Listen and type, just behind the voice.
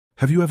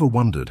Have you ever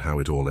wondered how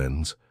it all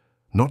ends?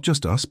 Not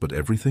just us, but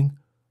everything?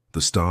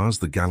 The stars,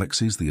 the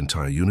galaxies, the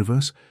entire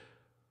universe?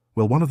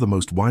 Well, one of the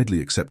most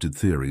widely accepted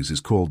theories is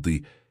called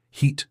the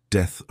heat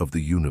death of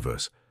the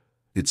universe.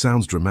 It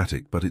sounds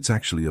dramatic, but it's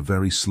actually a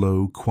very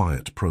slow,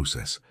 quiet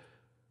process.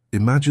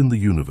 Imagine the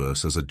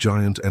universe as a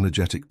giant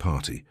energetic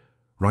party.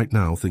 Right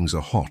now, things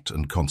are hot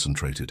and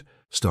concentrated.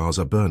 Stars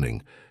are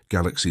burning,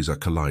 galaxies are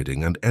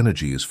colliding, and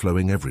energy is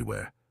flowing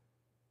everywhere.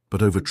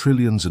 But over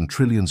trillions and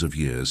trillions of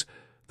years,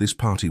 this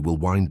party will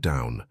wind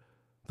down.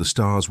 The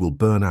stars will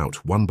burn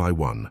out one by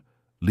one,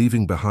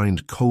 leaving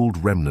behind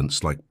cold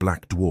remnants like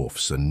black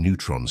dwarfs and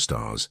neutron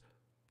stars.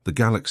 The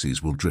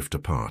galaxies will drift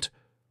apart.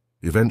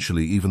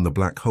 Eventually, even the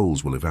black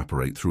holes will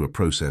evaporate through a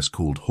process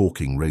called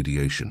Hawking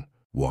radiation.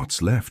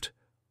 What's left?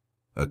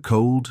 A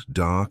cold,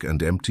 dark,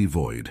 and empty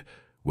void,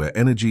 where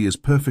energy is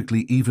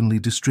perfectly evenly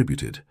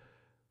distributed.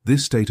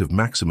 This state of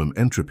maximum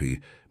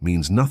entropy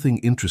means nothing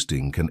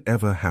interesting can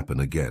ever happen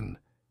again.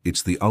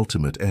 It's the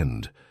ultimate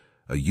end,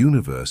 a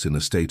universe in a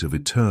state of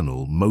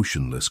eternal,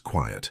 motionless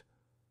quiet.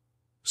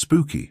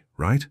 Spooky,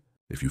 right?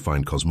 If you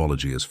find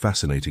cosmology as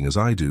fascinating as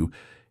I do,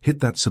 hit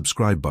that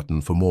subscribe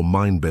button for more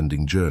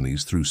mind-bending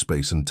journeys through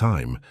space and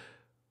time.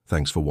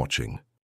 Thanks for watching.